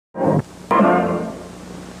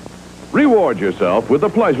Reward yourself with the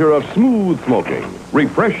pleasure of smooth smoking.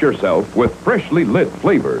 Refresh yourself with freshly lit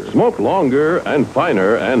flavors. Smoke longer and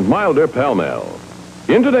finer and milder Pall Mall.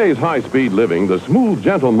 In today's high-speed living, the smooth,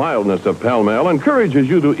 gentle mildness of Pall Mall encourages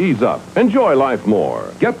you to ease up. Enjoy life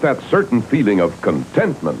more. Get that certain feeling of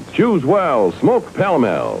contentment. Choose well. Smoke Pall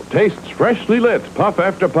Mall. Tastes freshly lit, puff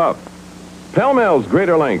after puff. Pall Mall's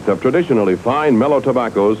greater length of traditionally fine, mellow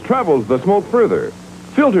tobaccos travels the smoke further,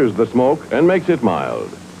 filters the smoke, and makes it mild.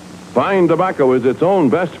 Fine tobacco is its own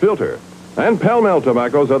best filter, and Pall Mall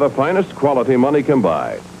tobaccos are the finest quality money can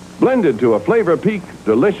buy. Blended to a flavor peak,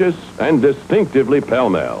 delicious, and distinctively Pall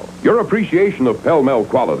Mall. Your appreciation of Pall Mall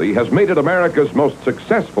quality has made it America's most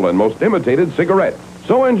successful and most imitated cigarette.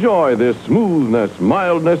 So enjoy this smoothness,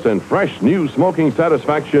 mildness, and fresh new smoking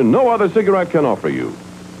satisfaction no other cigarette can offer you.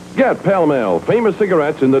 Get Pall Mall famous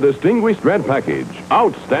cigarettes in the distinguished red package.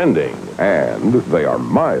 Outstanding. And they are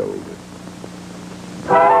mild.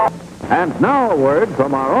 And now a word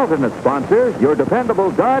from our alternate sponsor, your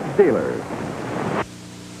dependable Dodge dealers.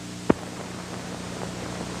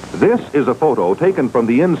 This is a photo taken from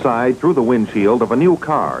the inside through the windshield of a new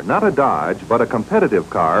car. Not a Dodge, but a competitive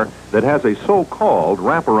car that has a so-called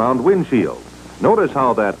wraparound windshield. Notice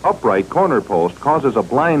how that upright corner post causes a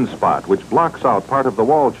blind spot which blocks out part of the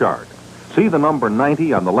wall chart. See the number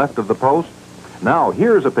 90 on the left of the post? Now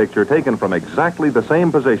here's a picture taken from exactly the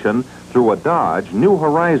same position through a Dodge New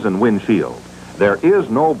Horizon windshield. There is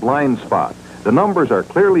no blind spot. The numbers are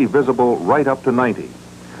clearly visible right up to 90.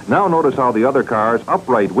 Now notice how the other car's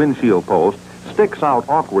upright windshield post sticks out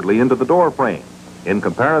awkwardly into the door frame. In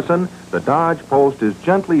comparison, the Dodge post is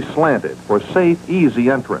gently slanted for safe, easy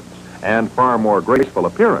entrance and far more graceful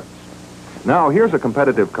appearance. Now here's a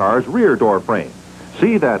competitive car's rear door frame.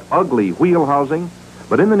 See that ugly wheel housing?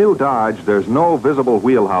 But in the new Dodge, there's no visible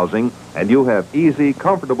wheel housing, and you have easy,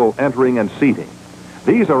 comfortable entering and seating.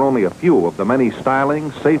 These are only a few of the many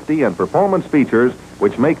styling, safety, and performance features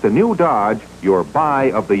which make the new Dodge your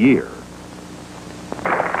buy of the year.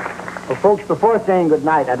 Well, folks, before saying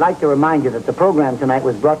goodnight, I'd like to remind you that the program tonight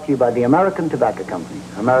was brought to you by the American Tobacco Company,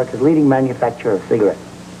 America's leading manufacturer of cigarettes.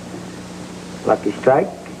 Lucky Strike,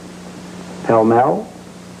 Pall Mall,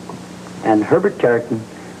 and Herbert Territon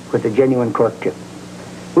with the genuine cork tip.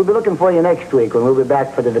 We'll be looking for you next week when we'll be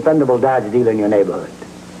back for the dependable Dodge dealer in your neighborhood.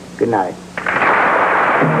 Good night.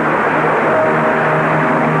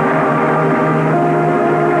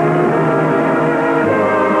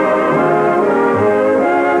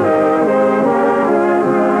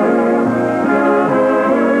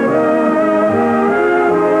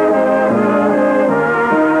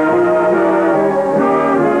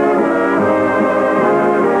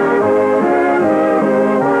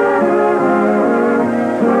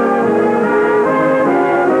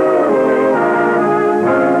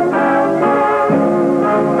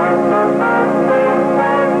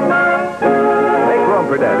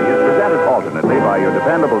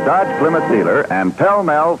 Plymouth dealer and Pall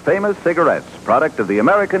Mall famous cigarettes, product of the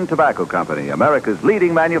American Tobacco Company, America's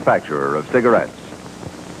leading manufacturer of cigarettes.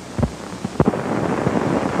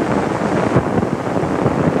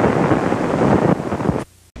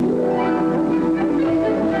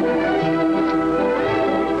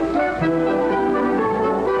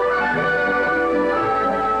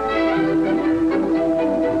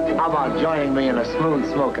 How about joining me in a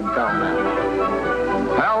smooth smoking Pall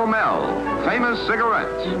Mall? Pall Mall. Famous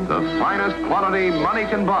cigarettes, the finest quality money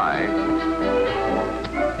can buy.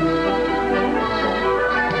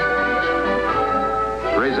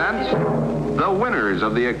 Presents the winners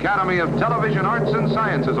of the Academy of Television Arts and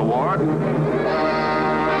Sciences Award.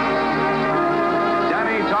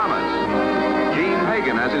 Danny Thomas, Gene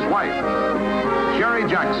Hagen as his wife, Sherry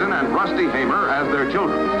Jackson and Rusty Hamer as their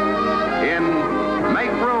children. In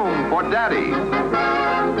Make Room for Daddy.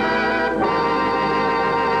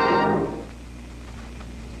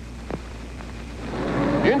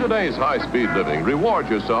 In today's high-speed living, reward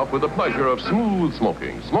yourself with the pleasure of smooth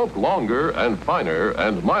smoking. Smoke longer and finer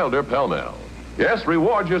and milder Pall Mall. Yes,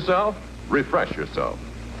 reward yourself, refresh yourself.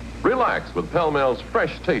 Relax with Pall Mall's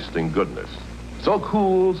fresh-tasting goodness. So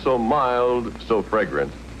cool, so mild, so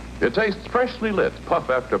fragrant. It tastes freshly lit, puff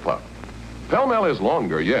after puff. Pall Mall is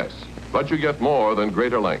longer, yes, but you get more than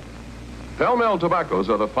greater length. Pall Mall tobaccos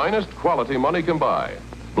are the finest quality money can buy.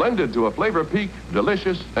 Blended to a flavor peak,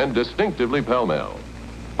 delicious, and distinctively Pall Mall.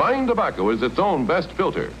 Fine tobacco is its own best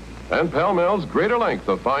filter, and Pall Mall's greater length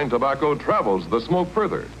of fine tobacco travels the smoke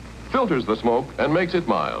further, filters the smoke, and makes it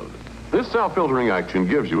mild. This self-filtering action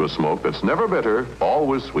gives you a smoke that's never bitter,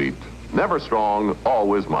 always sweet, never strong,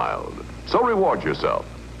 always mild. So reward yourself.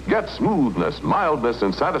 Get smoothness, mildness,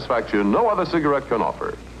 and satisfaction no other cigarette can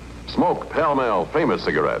offer. Smoke Pall Mall famous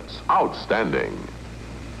cigarettes. Outstanding.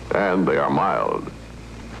 And they are mild.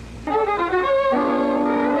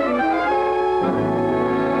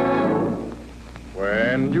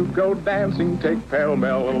 When you go dancing, take Pall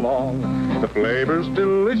Mall along. The flavor's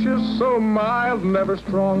delicious, so mild, never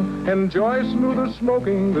strong. Enjoy smoother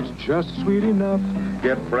smoking that's just sweet enough.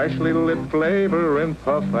 Get freshly lit flavor in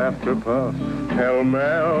puff after puff. Pall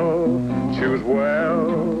Mall, choose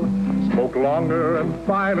well. Smoke longer and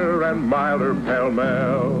finer and milder Pall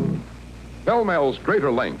Mall. Pall Mall's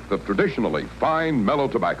greater length of traditionally fine, mellow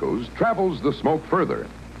tobaccos travels the smoke further,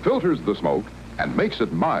 filters the smoke, and makes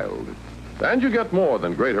it mild. And you get more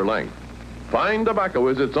than greater length. Fine tobacco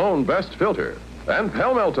is its own best filter, and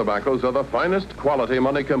Pall Mall tobaccos are the finest quality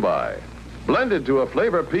money can buy. Blended to a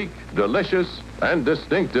flavor peak, delicious, and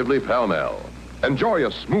distinctively Pall Mall. Enjoy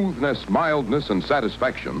a smoothness, mildness, and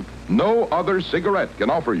satisfaction no other cigarette can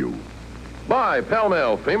offer you. Buy Pall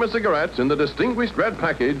Mall famous cigarettes in the distinguished red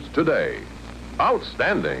package today.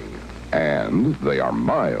 Outstanding. And they are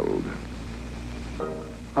mild.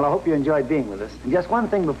 Well, I hope you enjoyed being with us. And just one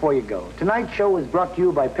thing before you go. Tonight's show is brought to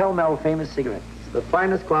you by Pall Mall Famous Cigarettes, the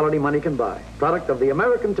finest quality money can buy. Product of the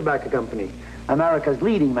American Tobacco Company, America's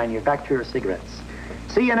leading manufacturer of cigarettes.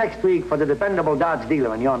 See you next week for the dependable Dodge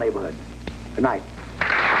dealer in your neighborhood. Good night.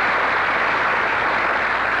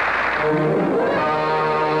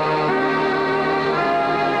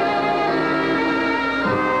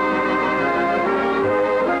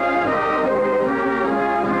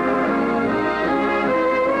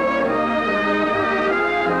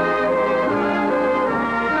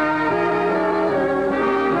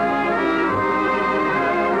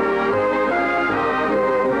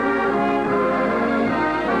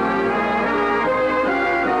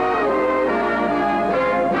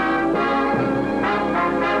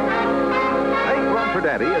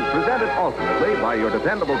 By your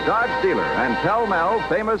dependable Dodge dealer and Pall Mall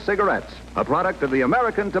Famous Cigarettes, a product of the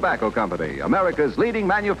American Tobacco Company, America's leading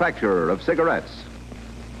manufacturer of cigarettes.